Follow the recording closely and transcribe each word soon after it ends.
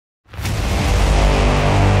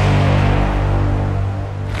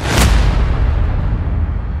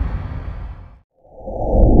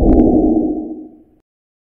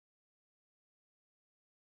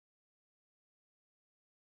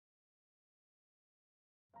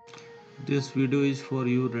This video is for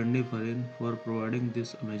you, Randy Farin, for providing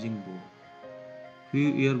this amazing bow. Few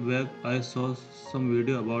years back, I saw some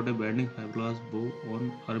video about a bending fiberglass bow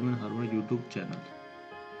on Armin Harmer YouTube channel.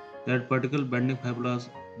 That particular bending fiberglass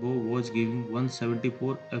bow was giving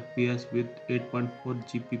 174 FPS with 8.4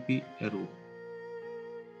 GPP arrow.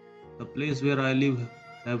 The place where I live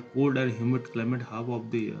have cold and humid climate half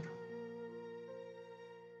of the year,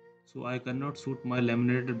 so I cannot shoot my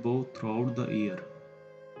laminated bow throughout the year.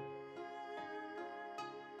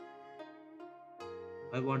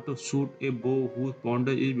 I want to shoot a bow whose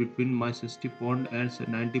poundage is between my 60 pound and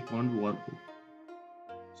 90 pound warbow,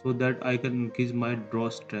 so that I can increase my draw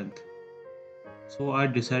strength. So I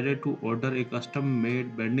decided to order a custom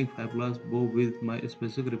made bending fiberglass bow with my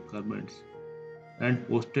specific requirements and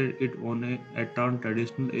posted it on a Atan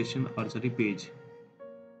traditional Asian archery page.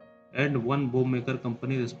 And one bow maker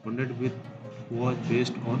company responded with was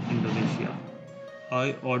based on Indonesia.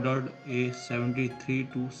 I ordered a 73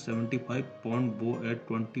 to 75 pound bow at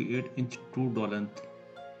 28-inch true draw length,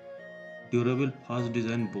 durable fast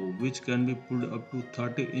design bow which can be pulled up to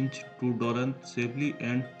 30-inch true draw length safely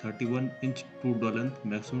and 31-inch true draw length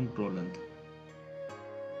maximum draw length.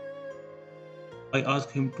 I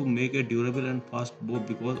asked him to make a durable and fast bow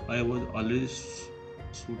because I was always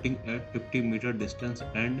shooting at 50-meter distance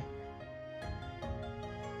and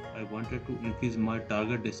I wanted to increase my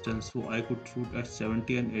target distance so I could shoot at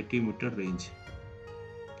 70 and 80-meter range.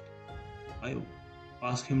 I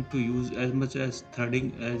asked him to use as much as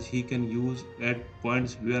threading as he can use at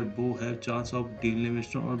points where bow have chance of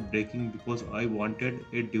delamination or breaking because I wanted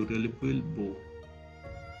a durable bow.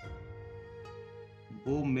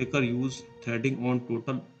 Bow maker used threading on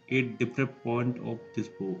total 8 different points of this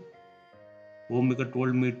bow. Bow maker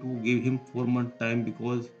told me to give him 4 months time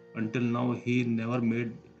because until now he never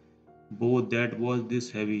made bow that was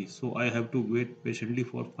this heavy, so I have to wait patiently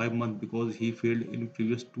for 5 months because he failed in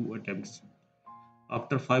previous 2 attempts.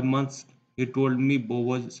 After 5 months, he told me bow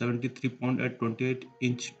was 73 pound at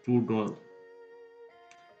 28-inch true draw.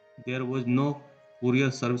 There was no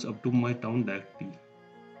courier service up to my town directly.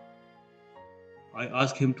 I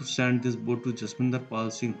asked him to send this bow to Jasminder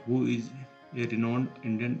Pal Singh, who is a renowned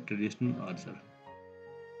Indian traditional archer.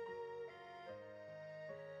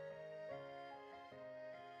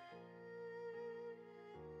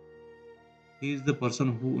 He is the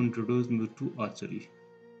person who introduced me to archery.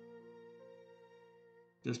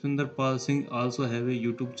 Jasminder Pal Singh also have a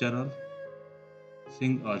YouTube channel,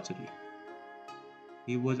 Singh Archery.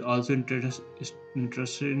 He was also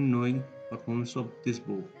interested in knowing performance of this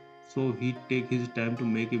bow, so he take his time to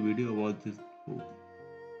make a video about this bow.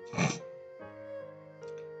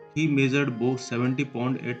 He measured bow 70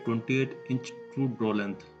 pound at 28-inch true draw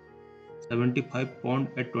length, 75 pound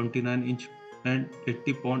at 29-inch and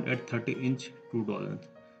 80 pound at 30-inch true draw length.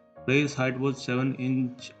 Race height was 7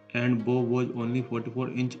 inch and bow was only 44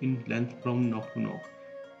 inch in length from knock to knock.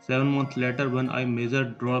 7 months later when I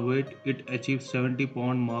measured draw weight, it achieved 70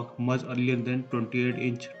 pound mark much earlier than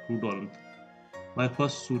 28-inch true draw length. My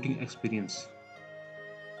first shooting experience.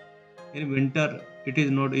 In winter, it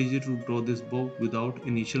is not easy to draw this bow without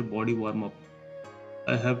initial body warm up.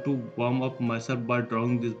 I have to warm up myself by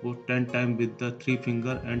drawing this bow 10 times with the 3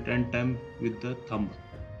 finger and 10 times with the thumb.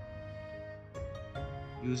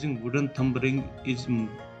 Using wooden thumb ring is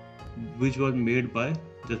which was made by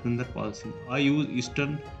Jasminder Pal Singh. I use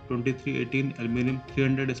Eastern 2318 aluminum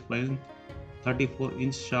 300 spline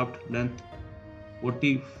 34-inch shaft length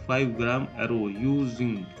 45-gram arrow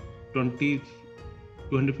using 20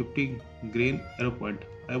 250 grain arrow point.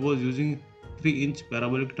 I was using 3-inch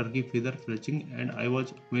parabolic turkey feather fletching and I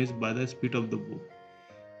was amazed by the speed of the bow.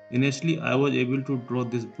 Initially, I was able to draw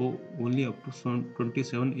this bow only up to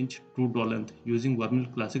 27-inch true draw length using Vermeil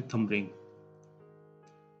Classic thumb ring.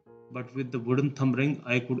 But with the wooden thumb ring,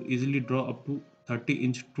 I could easily draw up to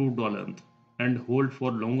 30-inch true draw length and hold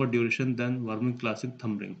for longer duration than Vermeil Classic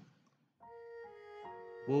thumb ring.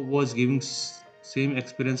 Bow was giving same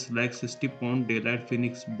experience like 60 pound daylight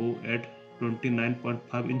phoenix bow at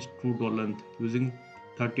 29.5-inch true draw length using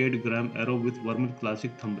 38-gram arrow with Vermeil Classic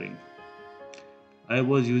thumb ring. I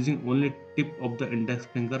was using only tip of the index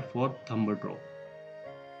finger for thumb draw.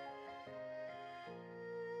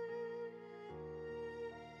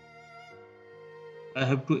 I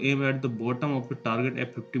have to aim at the bottom of the target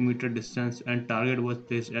at 50-meter distance and target was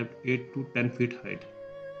placed at 8 to 10 feet height.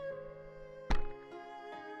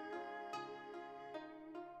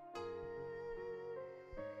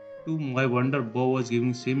 To my wonder, bow was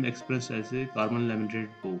giving same experience as a carbon laminated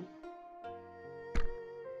bow.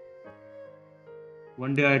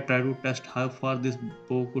 One day I tried to test how far this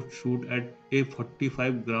bow could shoot at a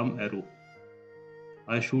 45-gram arrow.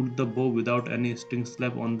 I shoot the bow without any string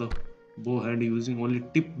slap on the bow hand using only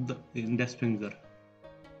tip the index finger.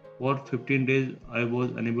 For 15 days I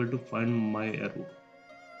was unable to find my arrow.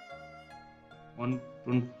 On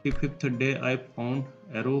 25th day I found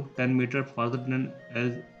arrow 10 meters farther than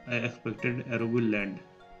as I expected arrow will land.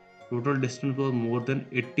 Total distance was more than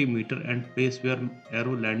 80 meters and place where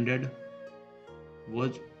arrow landed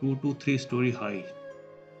was 2 to 3 story high.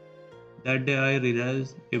 That day I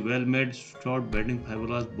realized a well-made short bending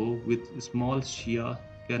fiberglass bow with small shear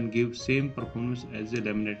can give same performance as a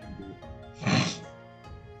laminated bow.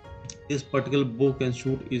 This particular bow can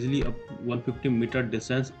shoot easily up to 150-meter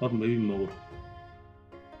distance or maybe more.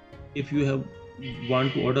 If you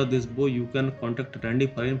want to order this bow, you can contact Randy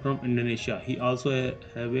Farin from Indonesia. He also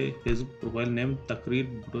have a Facebook profile named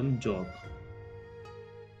Takrir Button Job.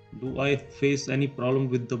 Do I face any problem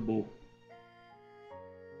with the bow?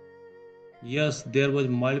 Yes, there was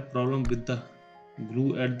mild problem with the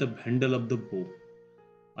glue at the handle of the bow.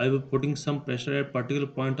 I was putting some pressure at particular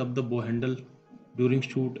point of the bow handle during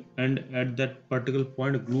shoot, and at that particular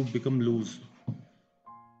point glue become loose.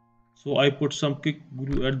 So I put some kick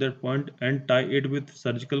glue at that point and tie it with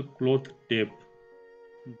surgical cloth tape.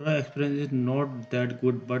 Dry experience is not that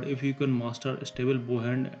good, but if you can master a stable bow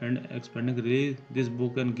hand and expanding release, this bow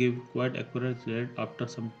can give quite accurate result after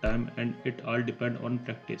some time, and it all depend on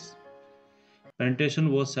practice.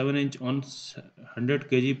 Penetration was 7 inch on 100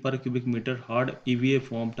 kg per cubic meter hard EVA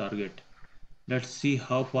foam target. Let's see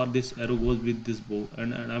how far this arrow goes with this bow,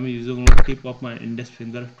 and I'm using the tip of my index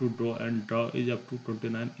finger to draw, and draw is up to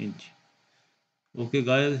 29 inch. Okay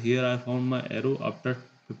guys, here I found my arrow after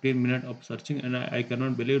 15 minutes of searching, and I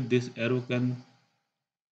cannot believe this arrow can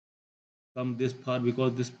come this far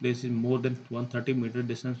because this place is more than 130-meter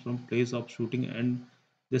distance from place of shooting, and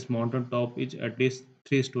this mountain top is at least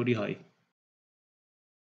 3 story high.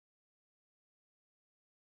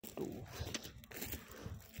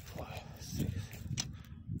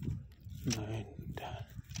 9, 10,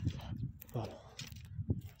 12,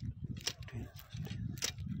 15, 16,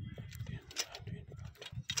 17, 18.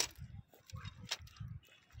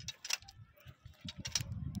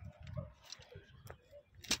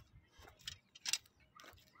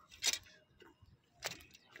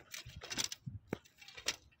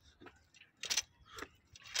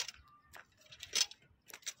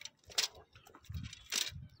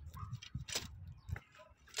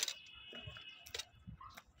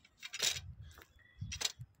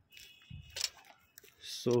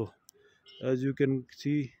 So as you can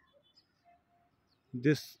see,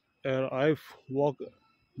 this I've walked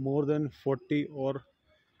more than 40 or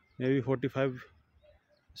maybe 45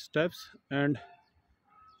 steps, and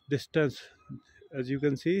distance, as you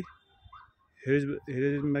can see, here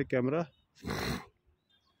is my camera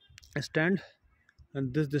stand,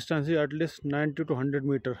 and this distance is at least 90 to 100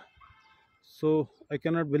 meter. So I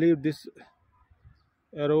cannot believe this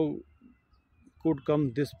arrow could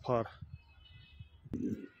come this far.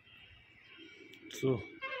 So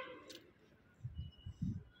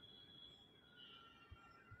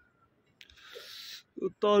the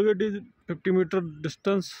target is 50-meter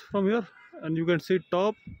distance from here, and you can see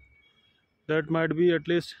top, that might be at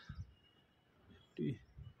least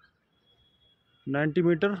 90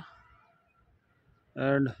 meter,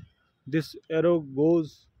 and this arrow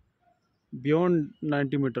goes beyond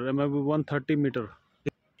 90 meter, maybe 130 meter.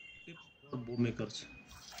 Tips for bow makers.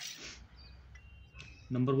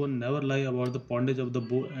 Number one, never lie about the poundage of the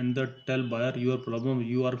bow, and tell buyer your problem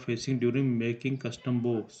you are facing during making custom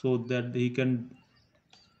bow, so that he can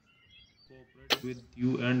cooperate with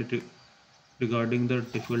you and regarding the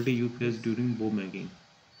difficulty you face during bow making.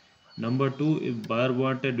 Number two, if buyer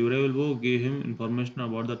want a durable bow, give him information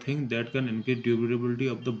about the thing that can increase durability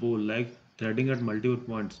of the bow, like threading at multiple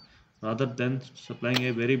points, rather than supplying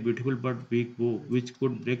a very beautiful but weak bow which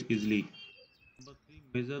could break easily. Number three,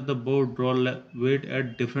 measure the bow weight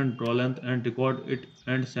at different draw length and record it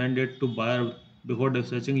and send it to buyer before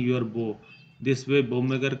dispatching your bow. This way,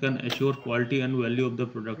 bowmaker can assure quality and value of the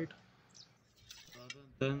product rather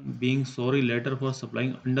than being sorry later for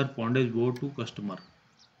supplying under poundage bow to customer.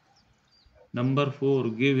 Number 4.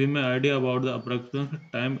 Give him an idea about the approximate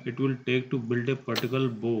time it will take to build a particular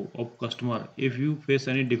bow of customer. If you face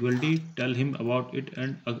any difficulty, tell him about it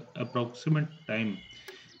and approximate time.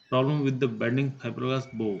 Problem with the bending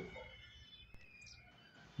fiberglass bow.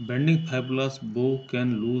 Bending fiberglass bow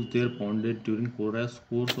can lose their poundage during course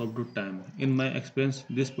of the time. In my experience,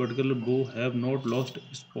 this particular bow have not lost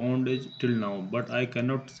its poundage till now, but I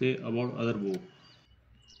cannot say about other bow.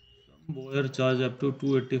 Some bowyer charge up to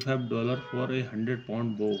 $285 for a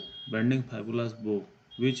 100-pound bow, bending fiberglass bow,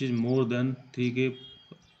 which is more than 3K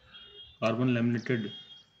carbon laminated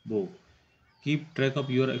bow. Keep track of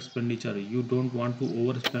your expenditure. You don't want to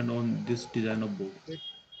overspend on this design of bow.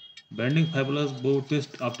 Bending fiberglass bow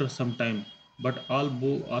twist after some time, but all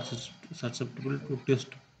bow are susceptible to twist.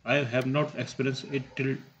 I have not experienced it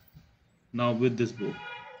till now with this bow.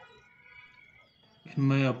 In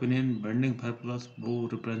my opinion, bending fiberglass bow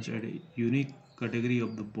represents a unique category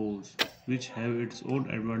of the bows, which have its own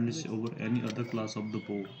advantage over any other class of the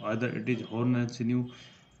bow. Either it is horn and sinew,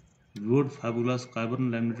 wood fiberglass carbon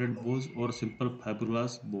laminated bows, or simple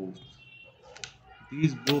fiberglass bows.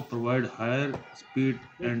 These bows provide higher speed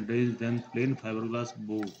and range than plain fiberglass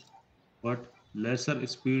bows, but lesser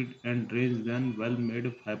speed and range than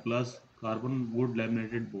well-made fiberglass carbon wood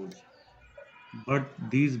laminated bows. But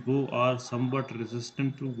these bows are somewhat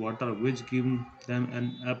resistant to water, which gives them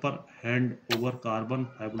an upper hand over carbon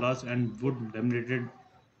fiberglass and wood laminated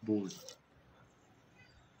bows.